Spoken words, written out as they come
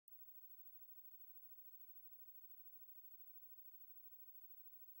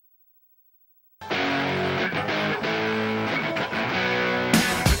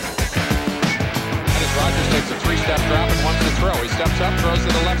three-step drop and wants to throw. He steps up, throws to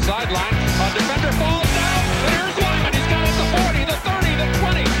the left sideline. A defender falls down. And here's Lyman. He's got it to 40, the 30, the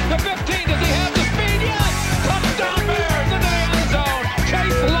 20, the 15. Does he have the speed? Yes! Touchdown Bears into the end zone.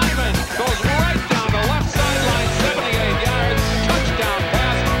 Chase Lyman goes right down the left sideline, 78 yards. Touchdown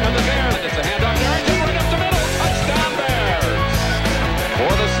pass, and the Bears. It's a handoff to Arrington right up the middle. Touchdown Bears.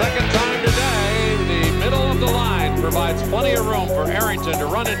 For the second time today, the middle of the line provides plenty of room for Arrington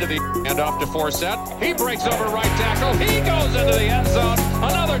to run into the handoff to Forsett. He breaks over right tackle. He goes into the end zone.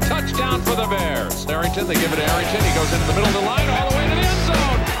 Another touchdown for the Bears. Arrington, they give it to Arrington. He goes into the middle of the line all the way to the end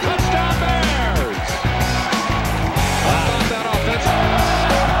zone. Touchdown Bears. How about that offense?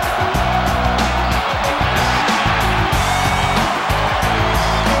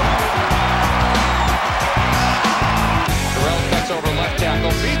 Terrell cuts over left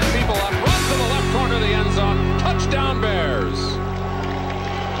tackle, beats people up, runs to the left corner of the end zone. Touchdown Bears.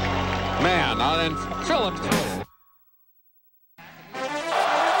 Man, and Phillips.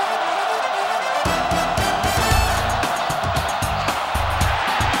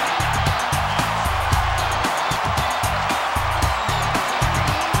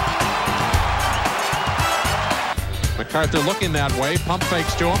 MacArthur looking that way, pump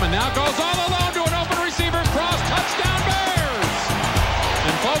fakes to him, and now goes all alone to an open receiver, cross, touchdown Bears!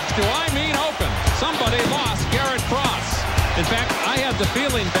 And folks, do I mean open? Somebody lost Garrett Cross. In fact, I had the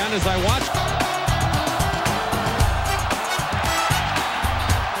feeling, Ben, as I watched.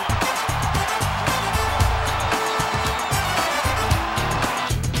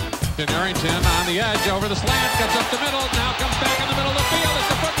 And Arrington on the edge, over the slant, cuts up the middle, now comes back in the middle of the field.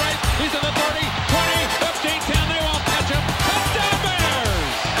 It's a foot race. He's in the 30, 20, 15, 10. They won't catch him. Touchdown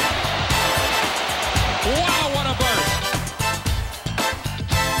Bears! Wow, what a burst.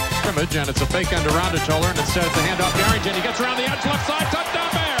 Scrimmage, and it's a fake end around to Toller, and instead it's a handoff to Arrington. He gets around the edge, left side, touchdown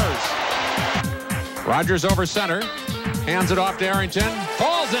Bears! Rogers over center, hands it off to Arrington,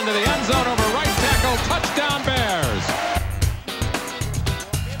 falls into the end zone over right tackle, touchdown Bears!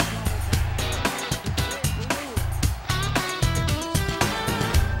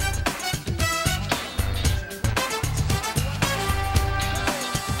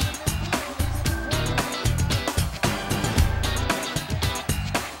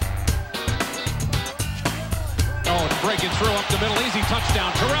 Breaking through up the middle, easy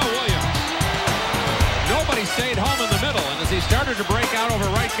touchdown, Terrell Williams. Nobody stayed home in the middle, and as he started to break out over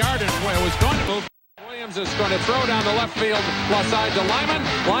right guard and was going to move, Williams is going to throw down the left field left side to Lyman.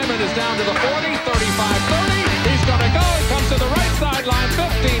 Lyman is down to the 40, 35, 30. He's going to go. He comes to the right sideline, 15,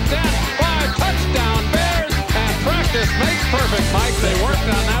 10, 5, touchdown Bears. And practice makes perfect, Mike. They worked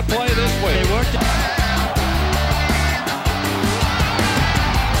on that play this week. They worked.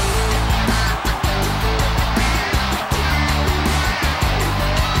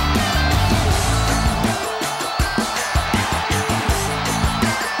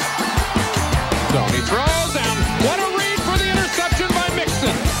 He throws, and what a read for the interception by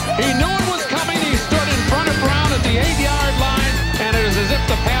Mixon. He knew it was coming. He stood in front of Brown at the 8-yard line, and it is as if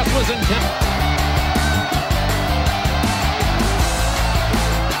the pass was intended.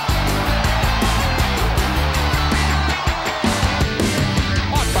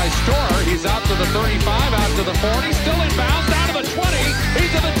 Caught by Storer. He's out to the 35, out to the 40, still in bounds, down to the 20.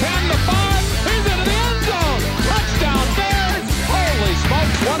 He's to the 10, the 5. He's into the end zone. Touchdown Bears. Holy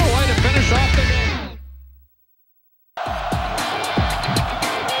smokes, what a way to finish off the game.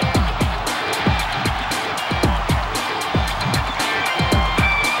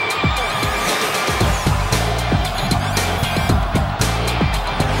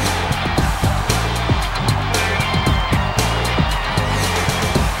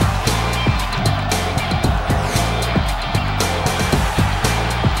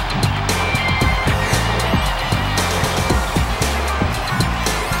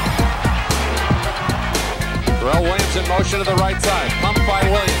 Williams in motion to the right side. Pumped by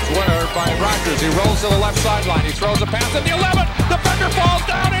Williams. By Rogers. He rolls to the left sideline. He throws a pass at the 11. Defender falls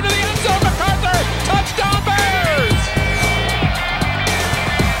down into the end zone. MacArthur. Touchdown Bears!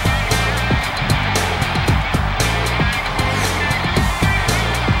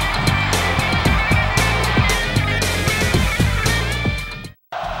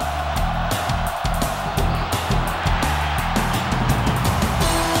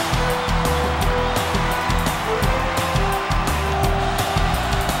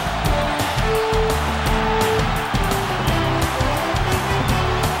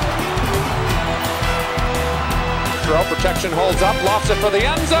 Protection holds up, lofts it for the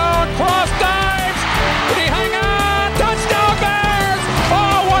end zone. Cross dives. Did he hang on? Touchdown Bears!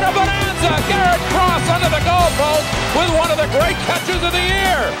 Oh, what a bonanza! Garrett Cross under the goalpost with one of the great catches of the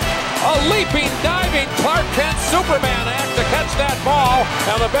year. A leaping, diving Clark Kent Superman act to catch that ball,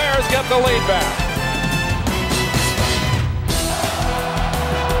 and the Bears get the lead back.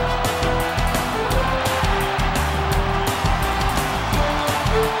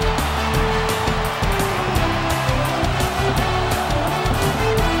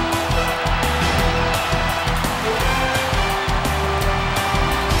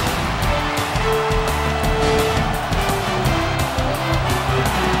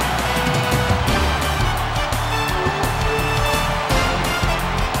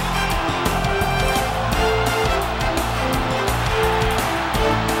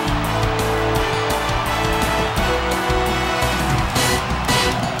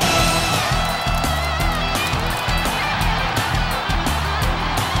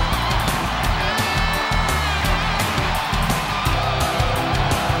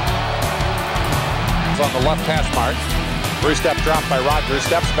 On the left hash mark. Three-step drop by Rodgers.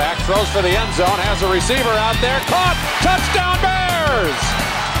 Steps back, throws for the end zone, has a receiver out there. Caught! Touchdown Bears!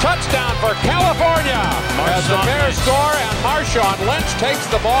 Touchdown for California! As the Bears score and Marshawn Lynch takes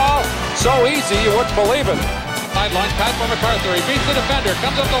the ball. So easy you wouldn't believe it. Sideline, pass for MacArthur. He beats the defender.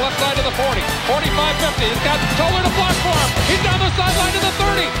 Comes up the left side of the 40. 45-50. He's got Toller to block for him. He's down the sideline to the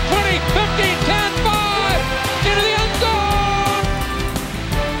 30. 20, 15, 10, 5. Into the end zone!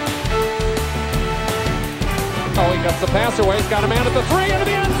 Oh, he gets the pass away. He's got a man at the 3 into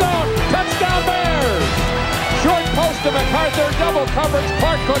the end zone. Touchdown Bears! Short post to MacArthur. Double coverage.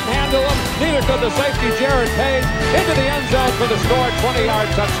 Clark couldn't handle him. Neither could the safety Jared Page. Into the end zone for the score. 20-yard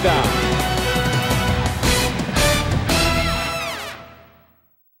touchdown.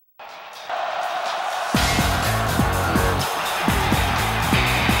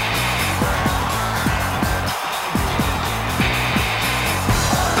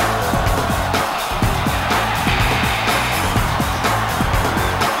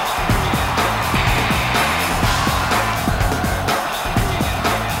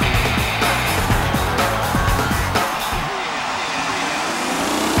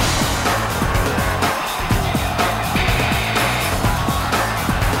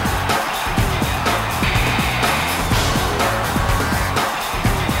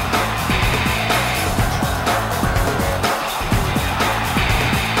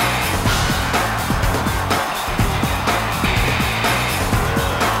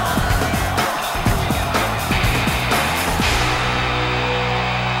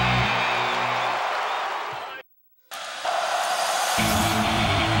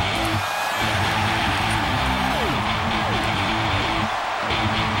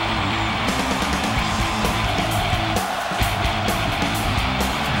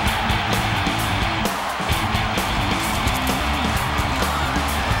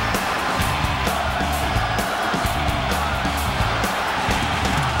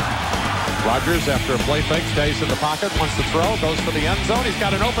 Rodgers, after a play fake, stays in the pocket, wants to throw, goes for the end zone. He's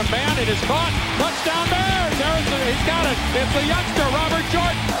got an open man. It is caught. Touchdown Bears! He's got it. It's the youngster, Robert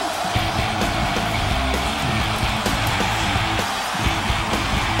Jordan.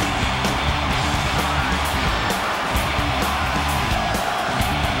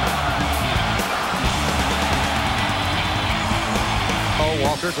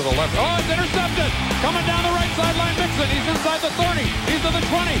 Walker to the left. Oh, it's intercepted. Coming down the right sideline, Mixon. He's inside the 30. He's to the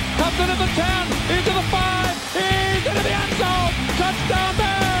 20. Comes into the 10. He's to the 5. He's into the end zone. Touchdown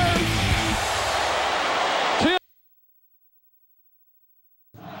Bears.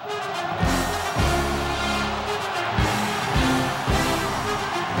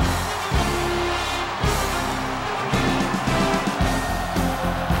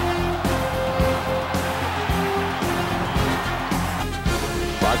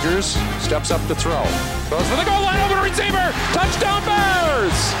 Rodgers steps up to throw. Throws for the goal line over the receiver. Touchdown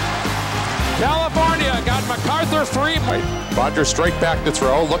Bears! California got MacArthur free. Rodgers straight back to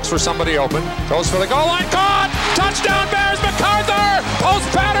throw. Looks for somebody open. Throws for the goal line. Caught! Touchdown Bears! MacArthur! Post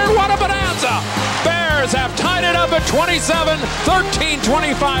pattern. What a bonanza! Bears have tied it up at 27.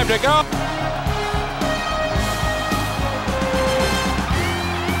 13:25 to go.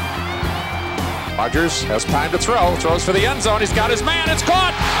 Rodgers has time to throw, throws for the end zone, he's got his man, it's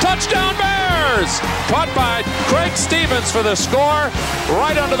caught! Touchdown Bears! Caught by Craig Stevens for the score,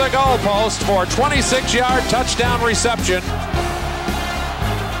 right under the goalpost for a 26-yard touchdown reception.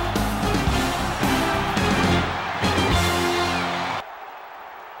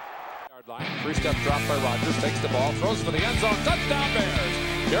 Three-step drop by Rodgers, takes the ball, throws for the end zone, touchdown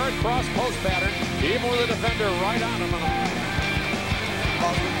Bears! Jared Cross post pattern, even with the defender right on him.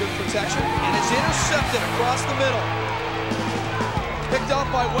 With good protection, and it's intercepted across the middle. Picked up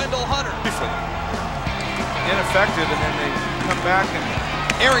by Wendell Hunter. Ineffective, and then they come back and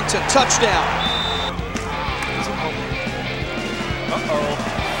Arrington, touchdown. Uh-oh.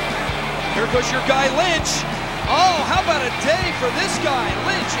 Here goes your guy, Lynch. Oh, how about a day for this guy?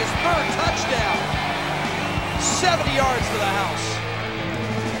 Lynch, his third touchdown. 70 yards to the house.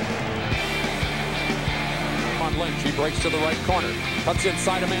 On Lynch, he breaks to the right corner. Cuts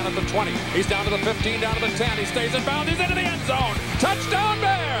inside a man at the 20. He's down to the 15, down to the 10. He stays in bounds. He's into the end zone. Touchdown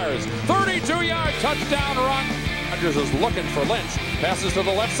Bears! 32-yard touchdown run. Rodgers is looking for Lynch. Passes to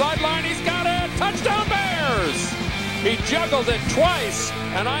the left sideline. He's got it. Touchdown Bears! He juggled it twice,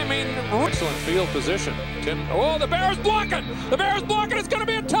 and I mean, excellent field position. Oh, the Bears blocking! The Bears blocking! It's going to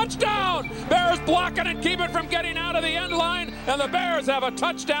be a touchdown! Bears blocking and keep it from getting out of the end line, and the Bears have a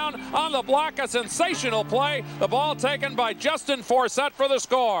touchdown on the block. A sensational play. The ball taken by Justin Forsett for the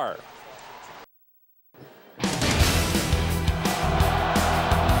score.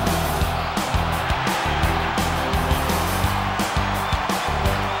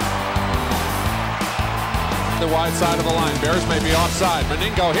 The wide side of the line. Bears may be offside.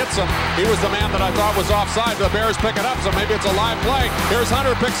 Meningo hits him. He was the man that I thought was offside. The Bears pick it up, so maybe it's a live play. Here's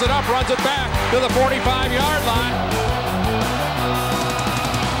Hunter, picks it up, runs it back to the 45-yard line.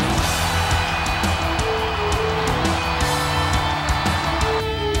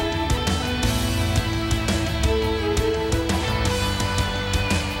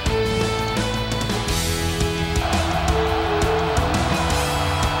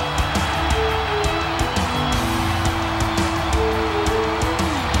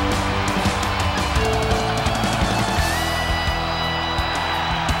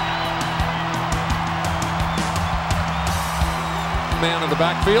 Man in the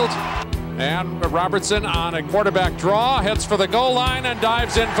backfield, and Robertson on a quarterback draw heads for the goal line and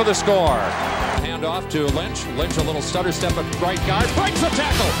dives in for the score. Hand off to Lynch. Lynch a little stutter step at right guard, breaks the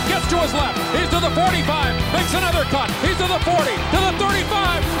tackle, gets to his left. He's to the 45, makes another cut. He's to the 40, to the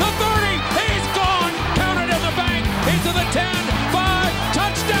 35, the 30. He's gone. Counted in the bank. He's to the 10, 5.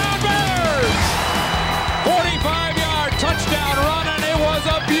 Touchdown Bears! 45-yard touchdown run, and it was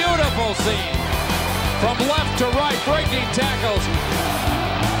a beautiful scene. From left to right, breaking tackles.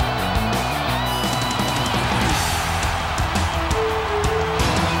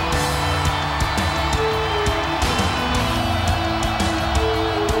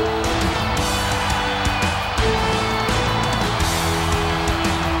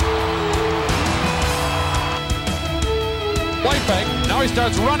 Play fake. Now he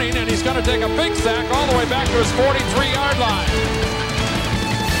starts running, and he's going to take a big sack all the way back to his 43-yard line.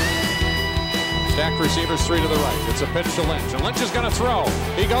 Stacked receivers, 3 to the right. It's a pitch to Lynch, and Lynch is going to throw.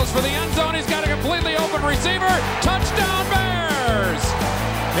 He goes for the end zone. He's got a completely open receiver. Touchdown Bears!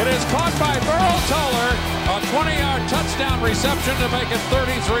 It is caught by Burl Toller. A 20-yard touchdown reception to make it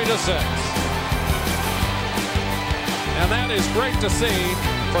 33-6. And that is great to see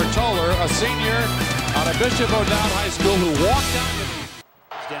for Toller, a senior out of Bishop O'Dowd High School who walked down the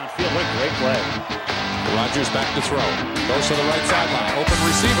downfield. What a great play. Rodgers back to throw. Goes to the right sideline. Open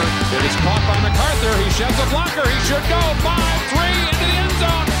receiver. It is caught by MacArthur. He sheds a blocker. He should go. 5-3 into the end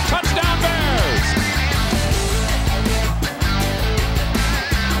zone. Touchdown Bears.